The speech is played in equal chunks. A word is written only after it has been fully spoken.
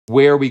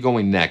Where are we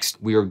going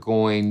next? We are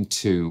going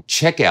to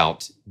check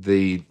out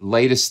the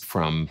latest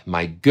from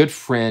my good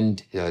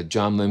friend,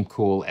 John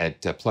Lemkhul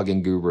at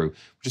Plugin Guru. We're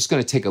just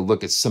going to take a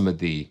look at some of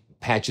the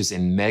patches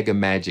in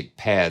MegaMagic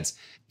Pads.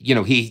 You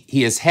know, he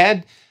has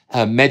had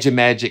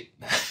MegaMagic,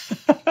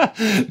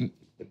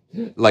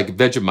 like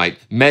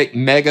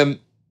Vegemite,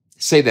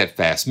 say that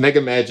fast,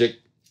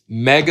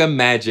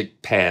 MegaMagic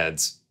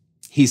Pads.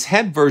 He's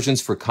had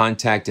versions for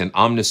Contact and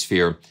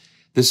Omnisphere.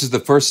 This is the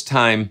first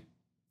time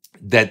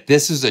that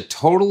this is a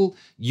total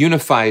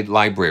unified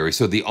library.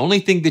 So the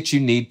only thing that you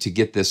need to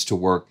get this to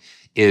work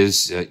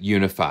is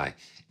UNIFY.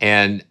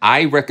 And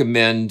I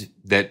recommend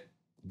that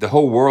the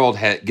whole world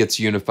gets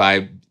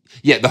unified.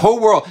 Yeah, the whole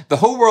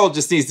world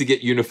just needs to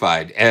get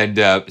unified. And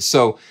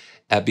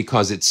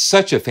because it's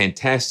such a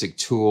fantastic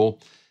tool,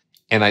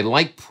 and I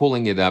like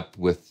pulling it up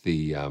with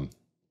the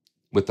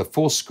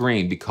full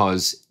screen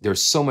because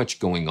there's so much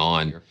going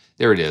on.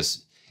 There it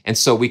is. And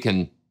so we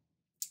can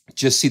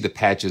just see the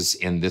patches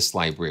in this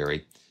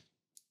library.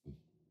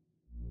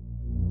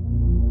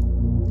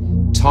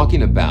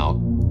 Talking about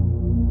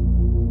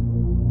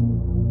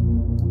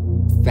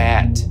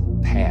fat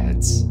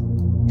pads.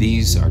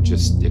 These are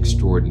just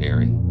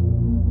extraordinary. Now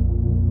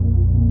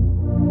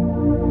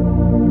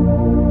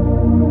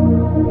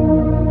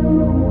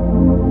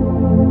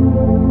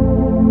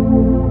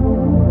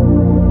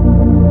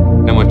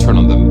I'm going to turn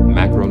on the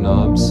macro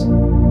knobs.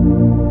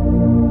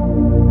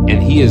 And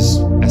he has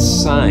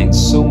assigned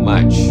so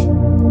much,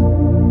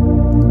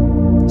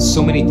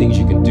 so many things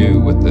you can do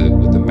with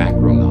the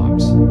macro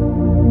knobs.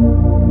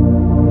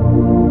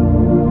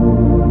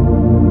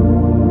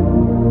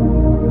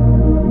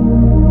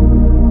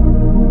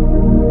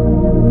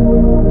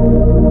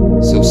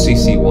 So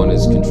CC1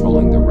 is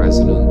controlling the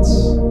resonance,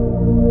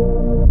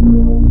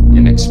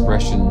 and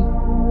expression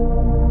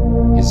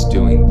is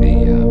doing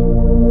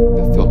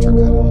the filter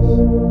cutoff.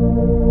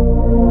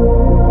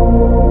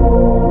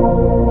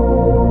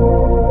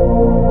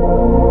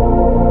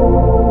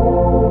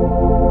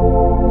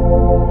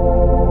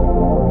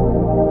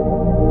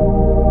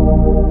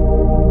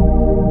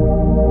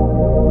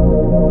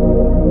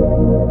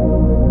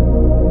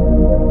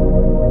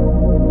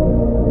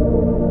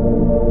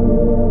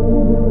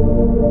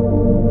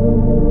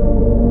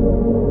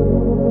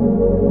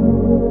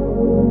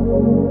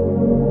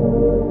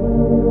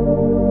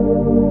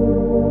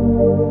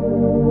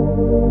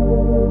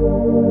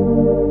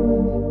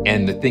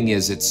 And the thing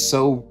is, it's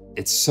so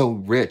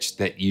rich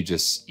that you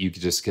just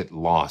get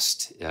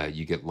lost.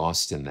 You get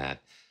lost in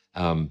that.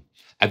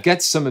 I've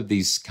got some of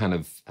these kind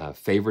of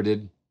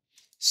favorited.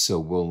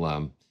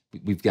 So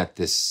we've got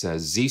this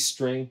Z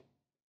string.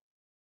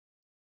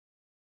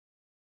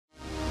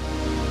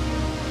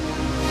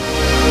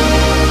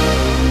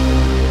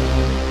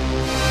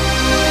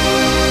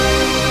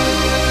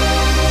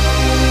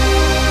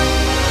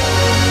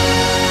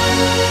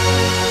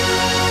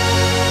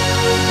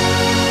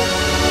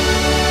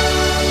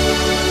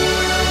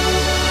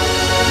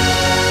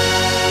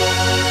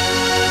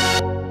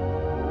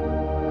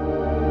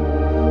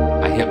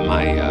 Hit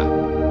my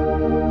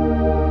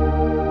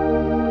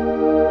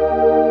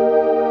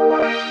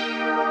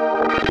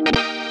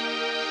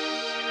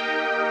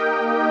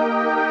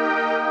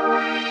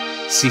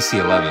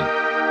CC11.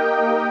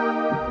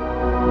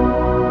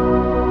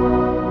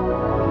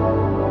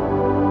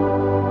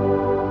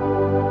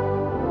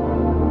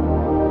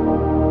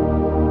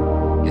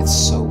 It's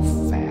so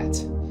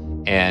fat.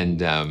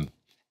 And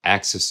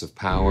axis of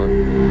power.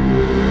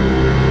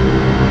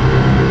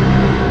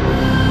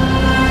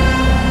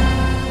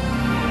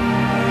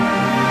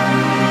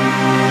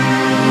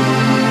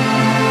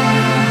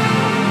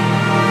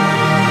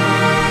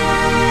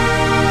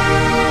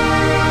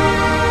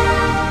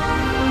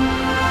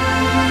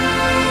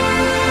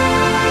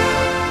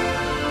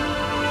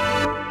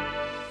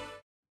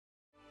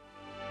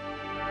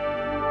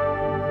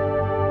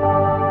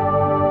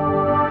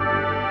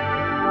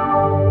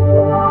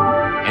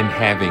 And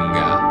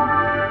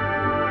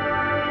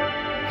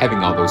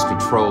having all those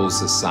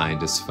controls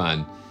assigned is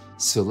fun.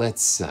 So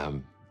let's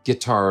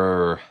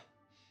guitar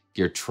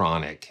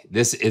Geartronic.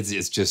 This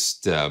is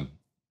just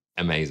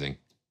amazing.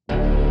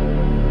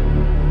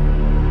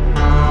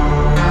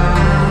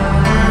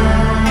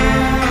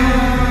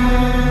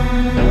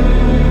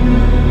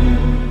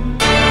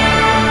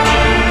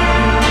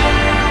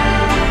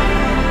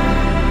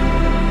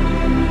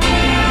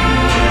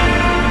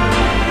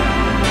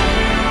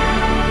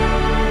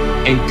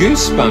 And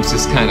Goosebumps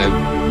is kind of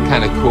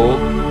cool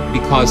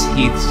because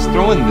he's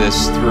throwing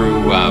this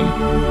through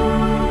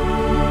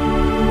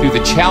the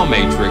Chow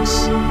matrix,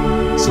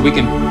 so we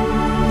can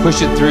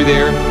push it through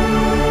there.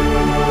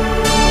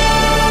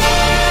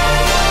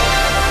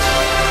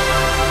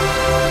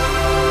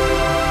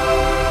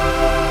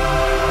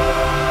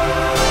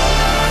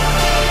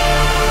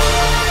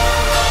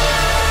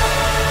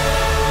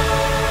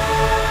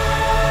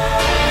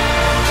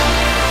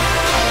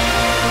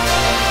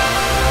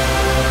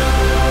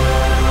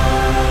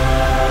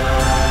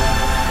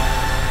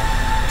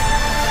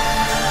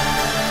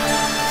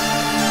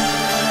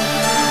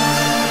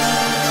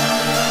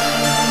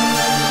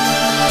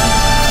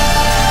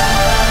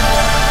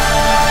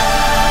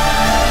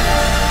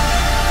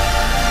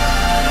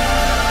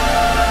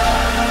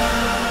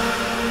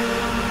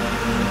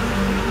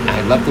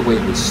 love the way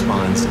it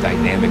responds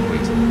dynamically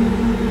to me.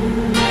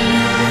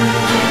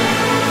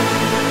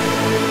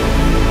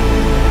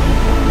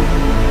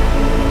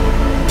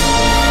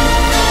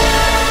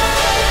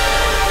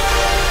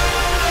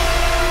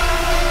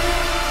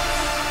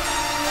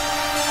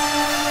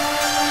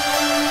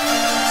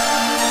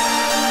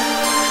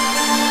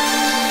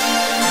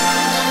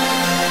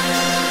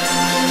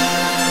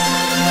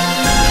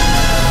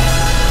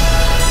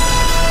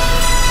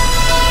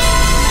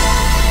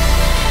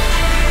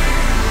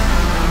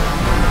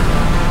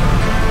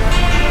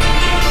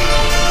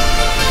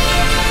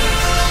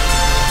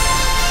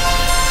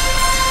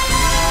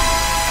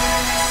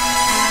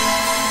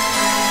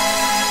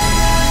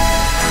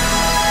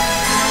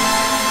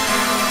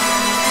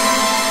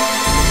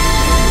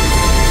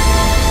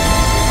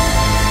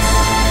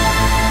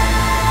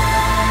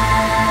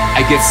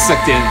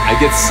 I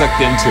get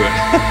sucked into it.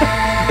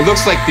 It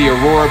looks like the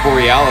Aurora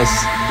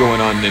Borealis going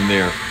on in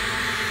there.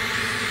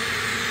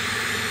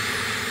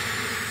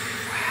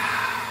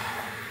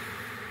 Wow.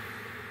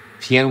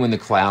 Piano in the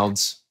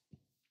clouds.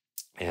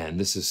 And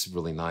this is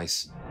really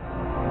nice.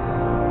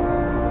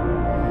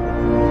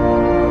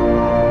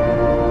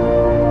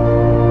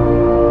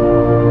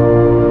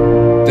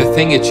 The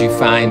thing that you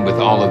find with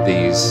all of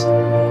these,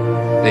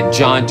 that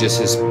John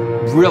just has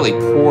really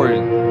poured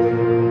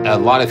a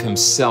lot of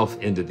himself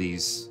into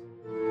these.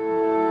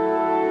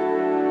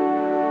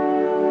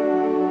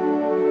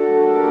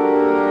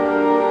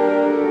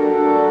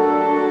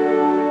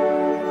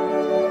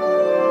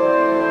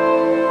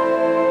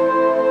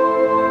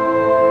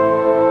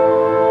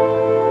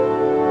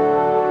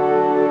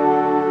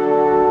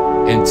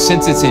 And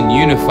since it's in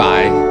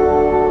UNIFY,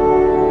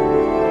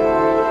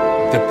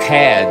 the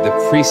pad, the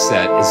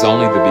preset, is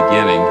only the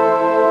beginning.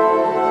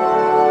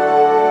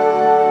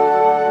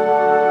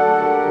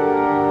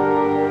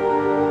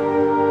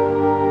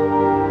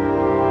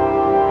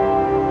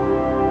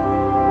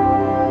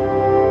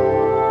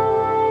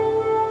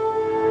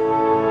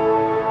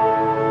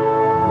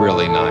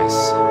 Really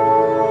nice.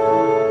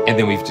 And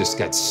then we've just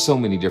got so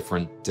many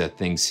different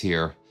things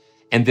here.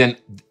 And then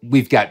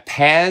we've got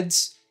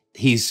pads.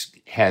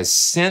 Has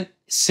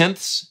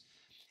synths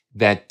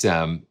that,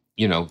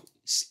 you know,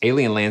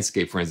 Alien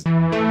Landscape, for instance,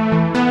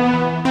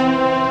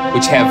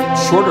 which have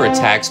shorter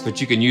attacks, but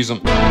you can use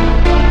them.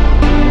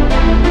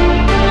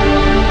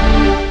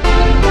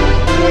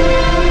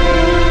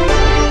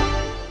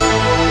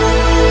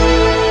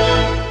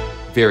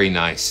 Very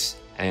nice.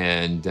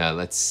 And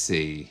let's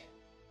see.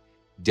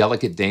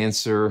 Delicate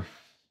Dancer.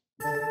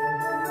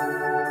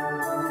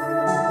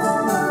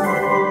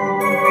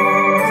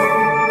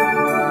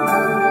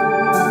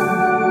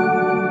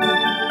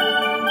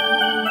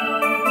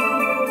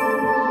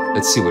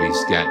 Let's see what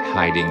he's got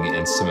hiding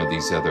in some of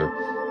these other.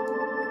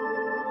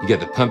 You got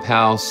the pump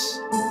house,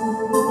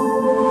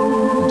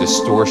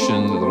 distortion,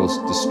 a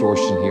little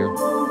distortion here.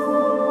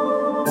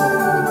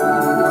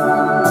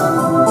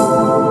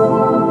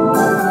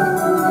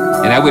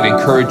 And I would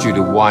encourage you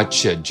to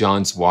watch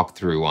John's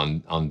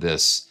walkthrough on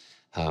this.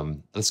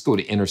 Let's go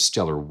to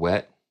Interstellar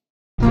Wet.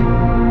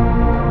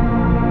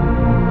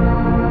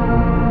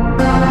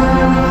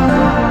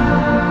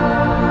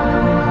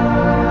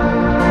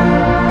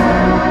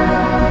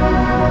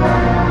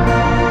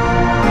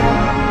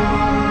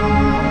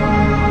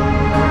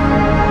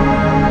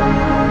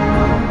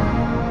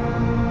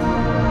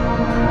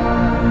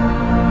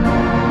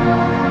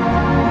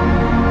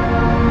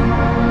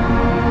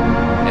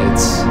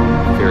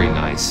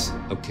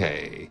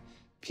 Okay,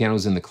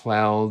 pianos in the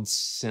clouds,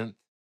 synth.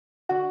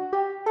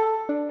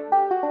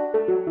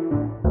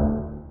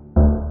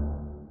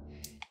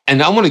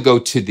 And I want to go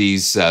to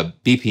these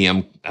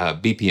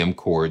BPM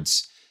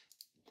chords.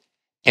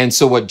 And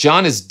so what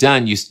John has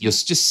done, you'll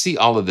just see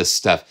all of this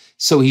stuff.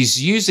 So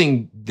he's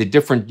using the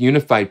different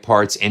unified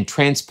parts and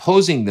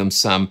transposing them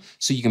some,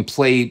 so you can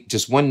play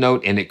just one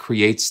note and it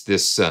creates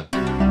this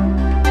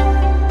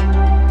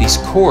these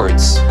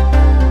chords.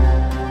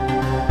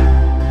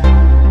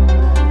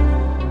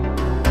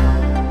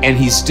 And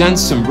he's done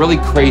some really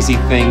crazy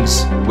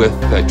things with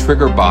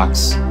Trigger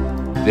Box,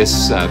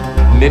 this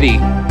MIDI.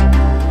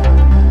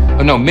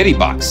 Oh no, MIDI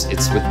box.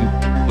 It's with,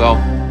 well,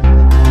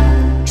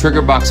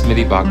 Trigger Box,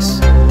 MIDI box.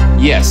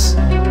 Yes.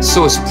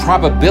 So it's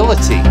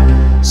probability.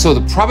 So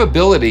the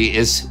probability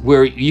is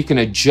where you can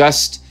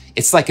adjust.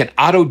 It's like an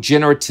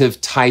auto-generative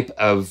type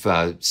of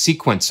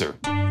sequencer.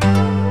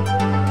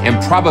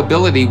 And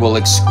probability will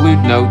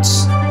exclude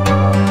notes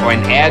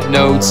and add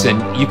notes,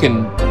 and you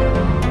can.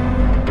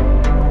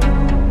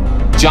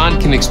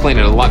 John can explain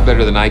it a lot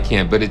better than I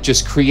can, but it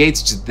just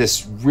creates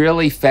this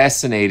really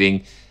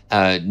fascinating,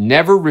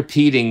 never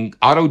repeating,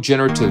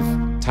 auto-generative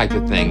type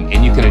of thing,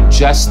 and you can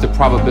adjust the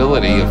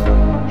probability of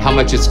how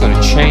much it's going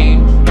to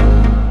change.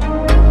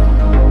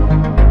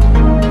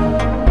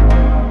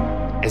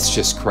 It's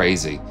just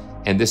crazy.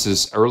 And this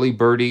is Early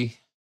Birdie.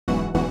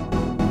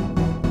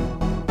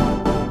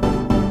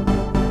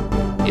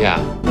 Yeah.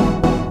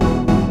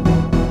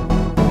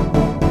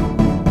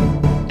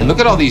 And look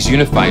at all these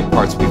unified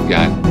parts we've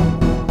got.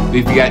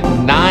 We've got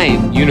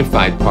 9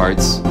 unified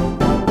parts.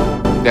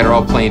 that are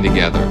all playing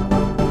together.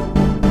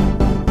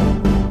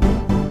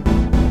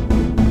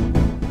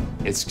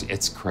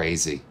 It's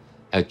crazy.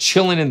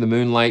 Chilling in the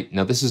Moonlight.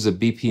 Now this is a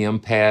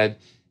BPM pad.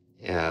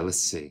 Let's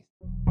see.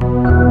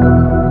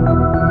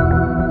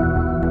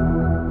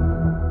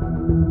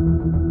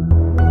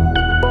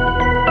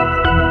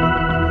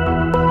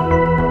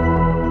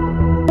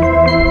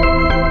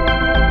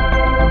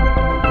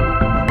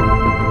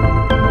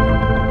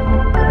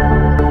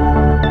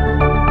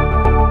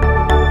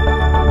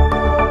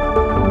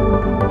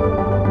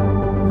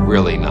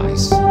 Really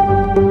nice.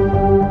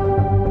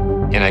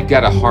 And I've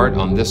got a heart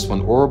on this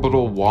one,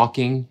 Orbital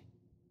Walking.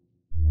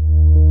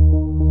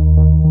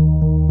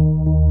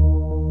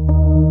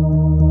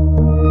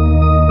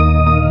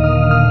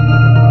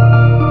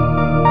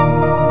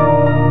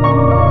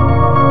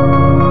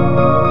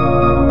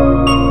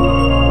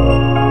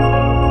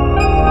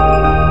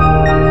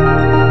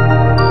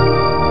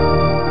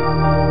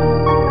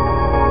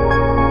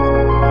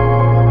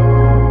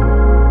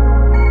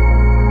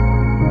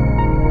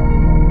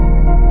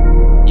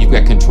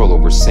 Control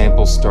over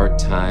sample start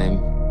time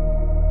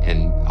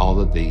and all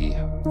of the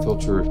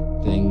filter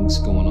things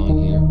going on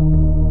here.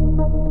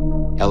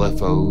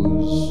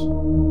 LFOs.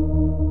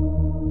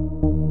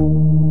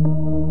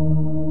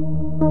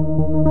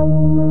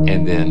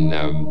 And then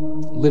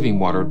Living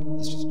Water.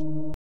 Let's just...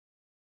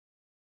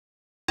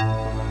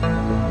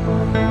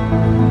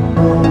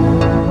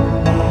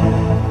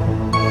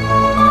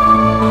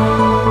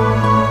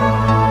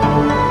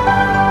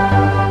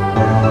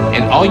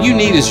 And all you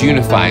need is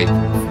UNIFY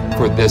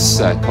for this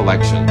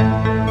collection.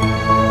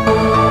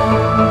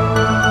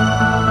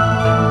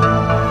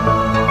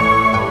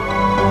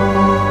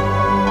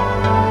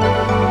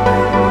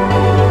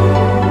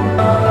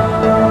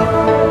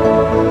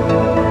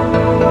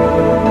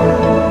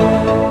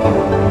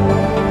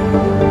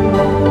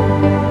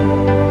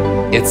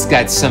 It's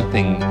got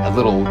something a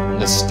little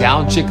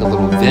nostalgic, a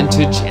little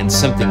vintage, and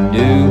something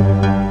new,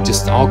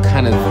 just all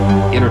kind of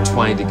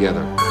intertwined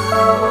together.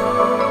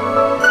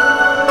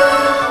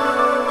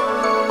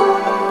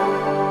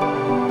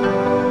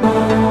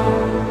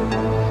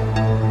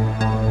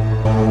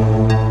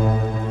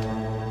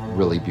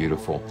 Really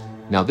beautiful.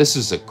 Now this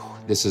is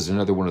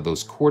another one of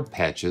those chord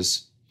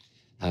patches.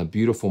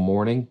 Beautiful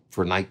Morning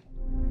for like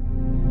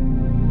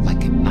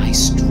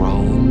nice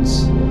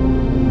drones.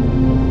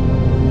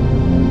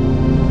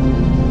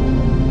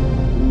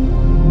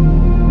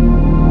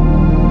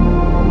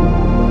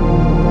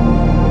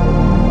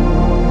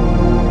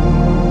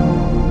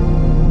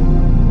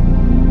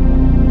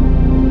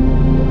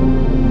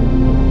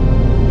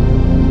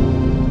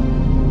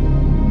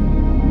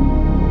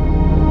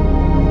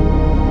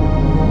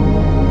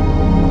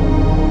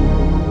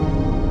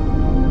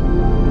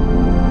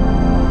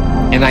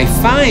 And I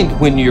find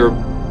when you're,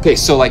 okay,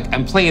 so like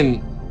I'm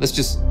playing, let's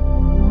just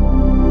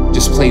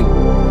play.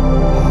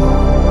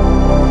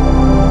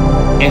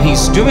 And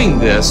he's doing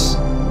this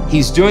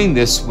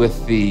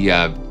with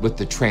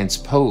the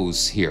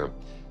transpose here.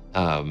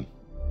 So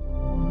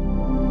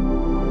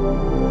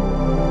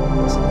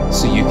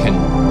you can,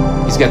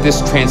 he's got this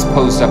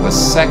transposed up a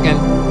second,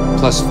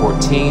 plus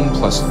 14,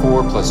 plus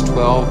 4, plus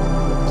 12,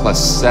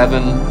 plus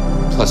 7,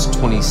 plus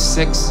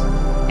 26.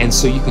 And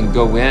so you can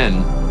go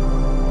in.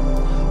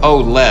 Oh,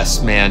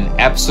 less, man,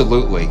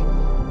 absolutely.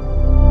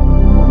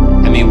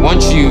 I mean,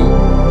 once you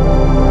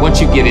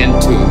get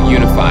into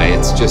UNIFY,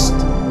 it's just...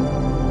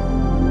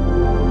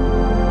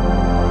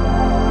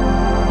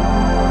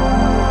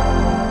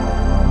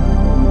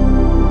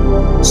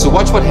 So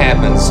watch what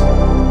happens.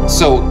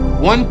 So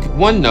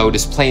one note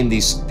is playing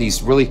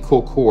these really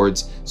cool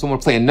chords. So I'm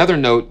gonna play another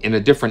note in a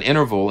different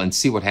interval and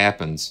see what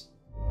happens.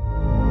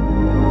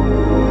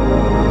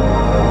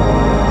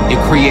 It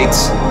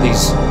creates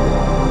these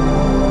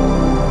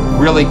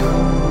really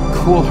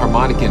cool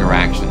harmonic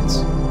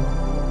interactions.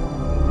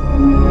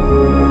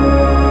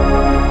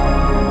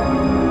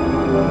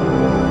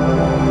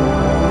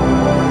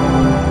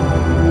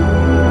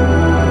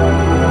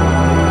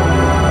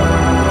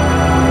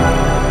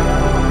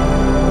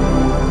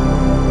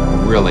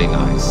 Really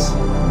nice.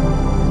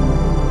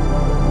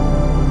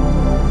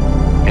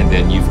 And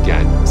then you've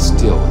got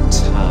still a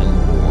ton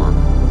more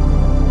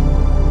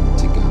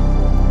to go.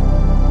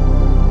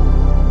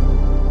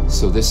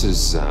 So this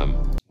is,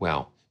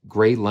 well,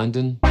 Grey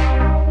London.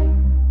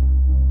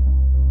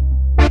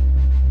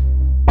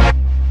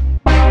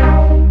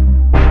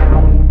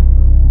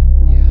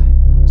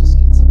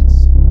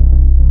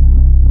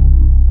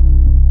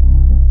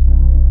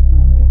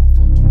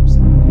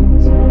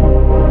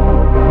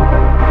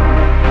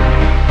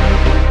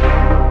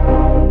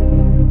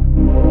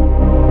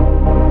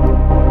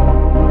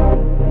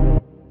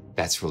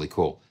 That's really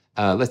cool.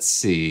 Let's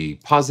see,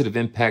 Positive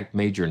Impact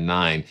Major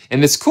 9,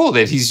 and it's cool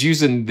that he's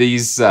using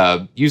these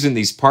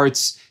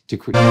parts to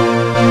create.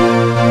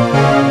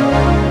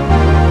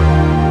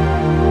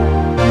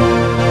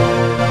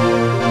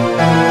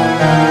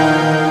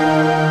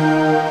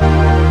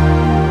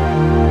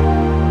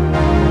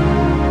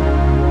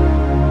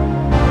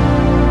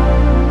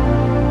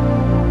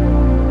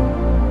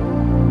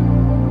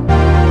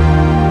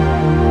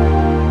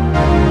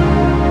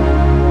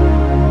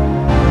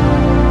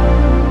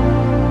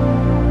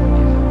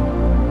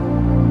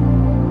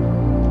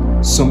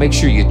 So make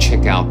sure you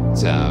check out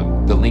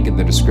the link in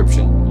the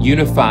description.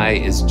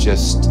 UNIFY is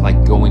just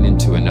like going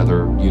into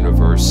another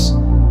universe.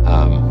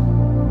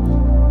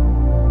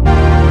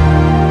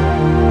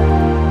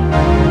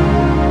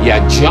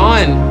 Yeah,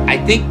 John, I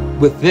think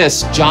with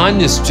this,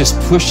 John is just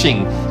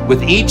pushing,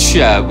 with each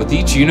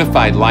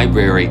unified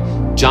library,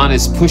 John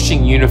is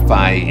pushing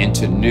UNIFY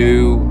into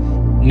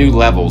new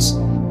levels.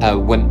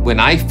 When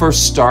I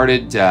first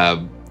started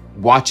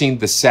watching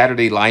the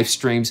Saturday live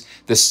streams,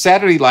 the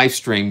Saturday live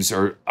streams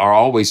are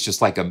always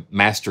just like a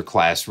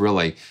masterclass,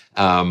 really.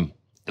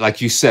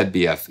 Like you said,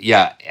 BF,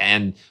 yeah.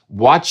 And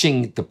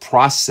watching the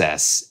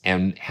process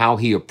and how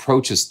he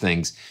approaches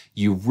things,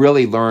 you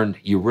really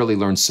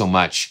learn so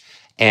much.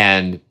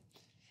 And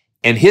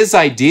his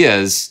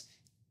ideas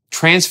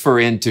transfer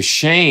into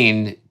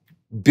Shane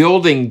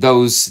building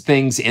those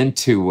things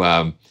into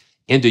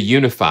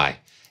UNIFY.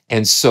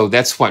 And so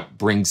that's what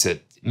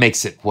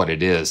makes it what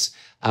it is.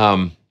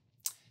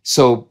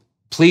 So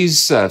please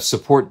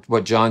support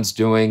what John's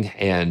doing,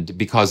 and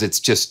because it's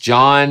just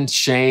John,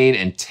 Shane,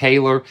 and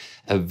Taylor,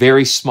 a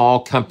very small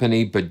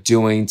company, but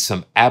doing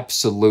some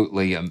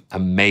absolutely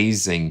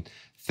amazing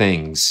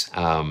things.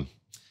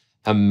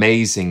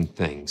 Amazing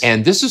things.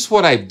 And this is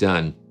what I've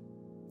done.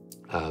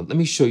 Let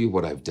me show you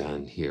what I've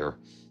done here.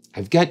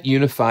 I've got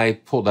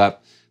UNIFY pulled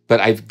up, but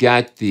I've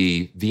got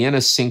the Vienna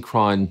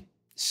Synchron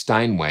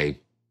Steinway.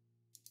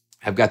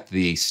 I've got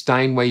the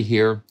Steinway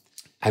here.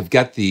 I've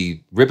got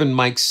the ribbon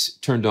mics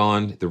turned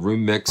on, the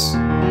room mix.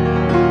 And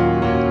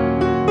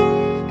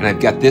I've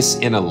got this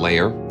in a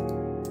layer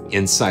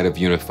inside of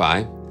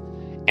UNIFY.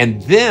 And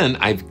then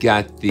I've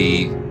got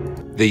the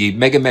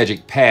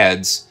MegaMagic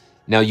Pads.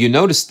 Now you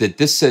notice that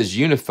this says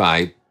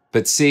UNIFY,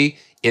 but see,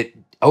 it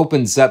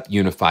opens up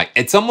UNIFY.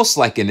 It's almost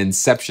like an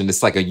inception.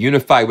 It's like a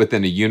UNIFY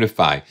within a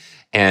UNIFY.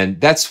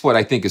 And that's what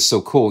I think is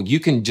so cool.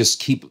 You can just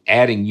keep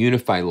adding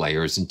UNIFY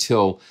layers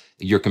until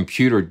your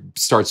computer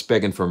starts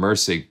begging for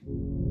mercy.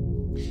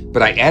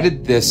 But I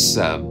added this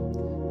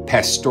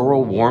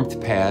pastoral warmth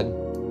pad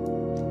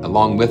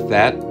along with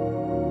that.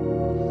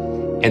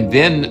 And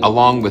then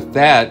along with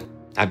that,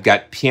 I've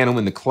got Piano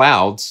in the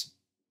Clouds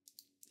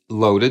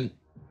loaded.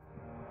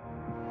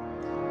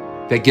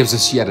 That gives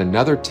us yet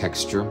another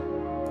texture.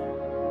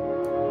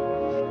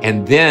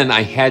 And then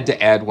I had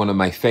to add one of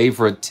my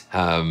favorite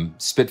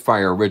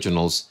Spitfire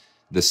originals,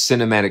 the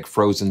cinematic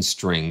frozen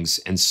strings.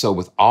 And so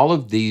with all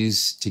of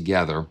these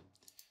together,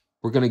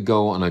 we're going to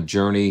go on a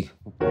journey,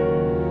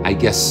 I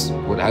guess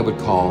what I would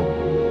call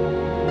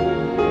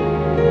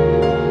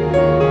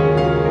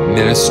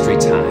ministry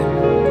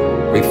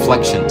time,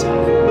 reflection time.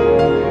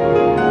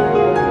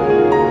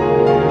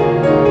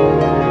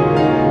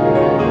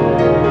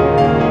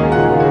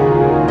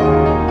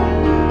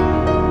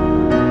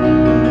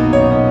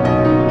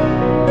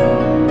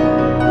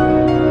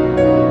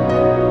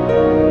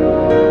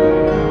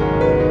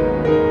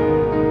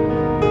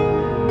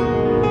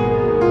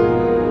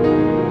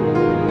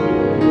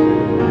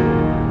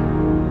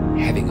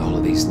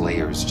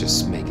 Layers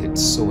just make it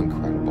so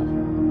incredible.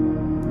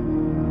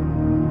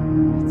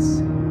 Let's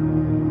see.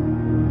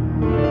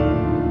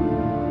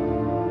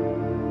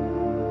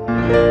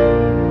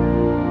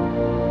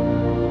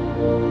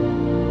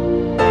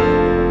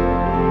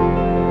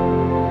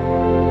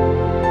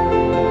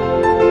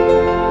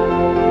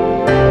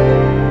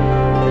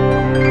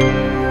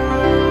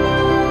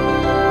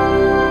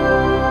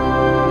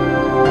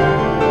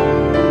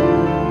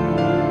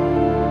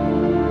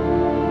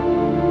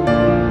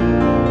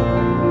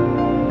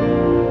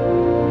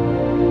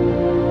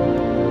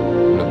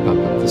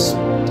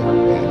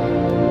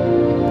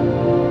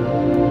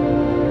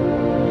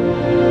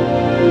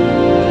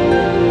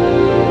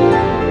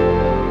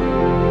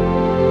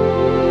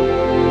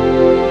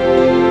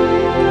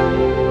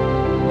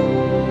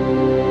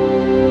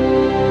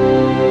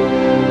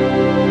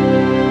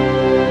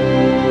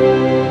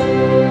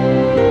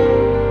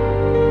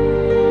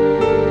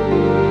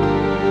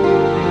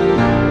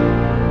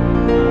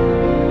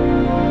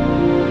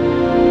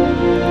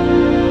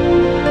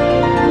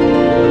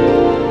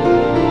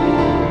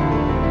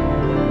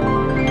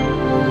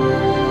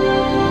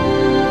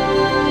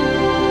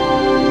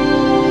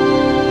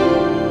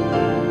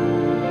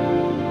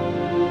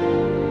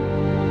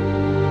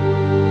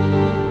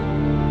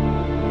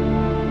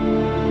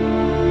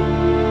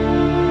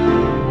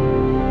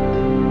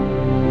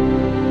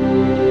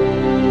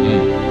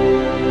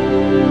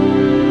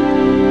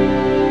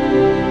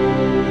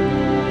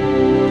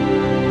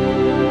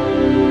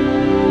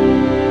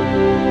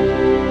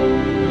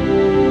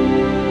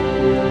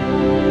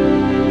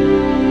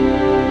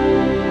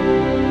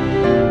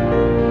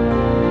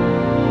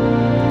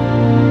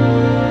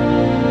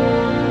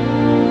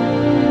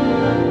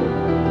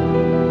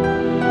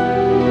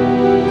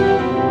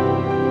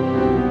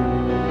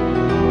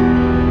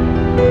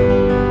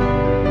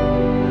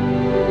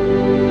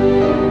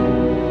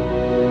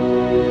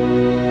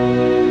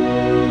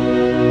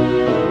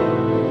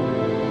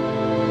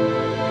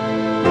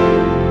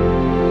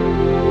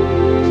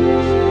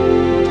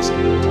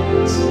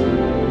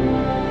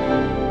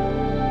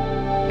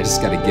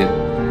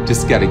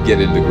 Just got to get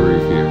in the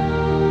groove here.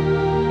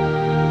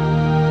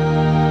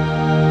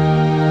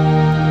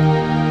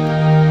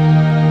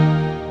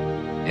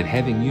 And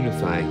having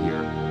UNIFY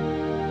here,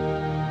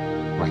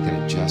 where I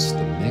can adjust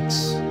the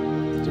mix,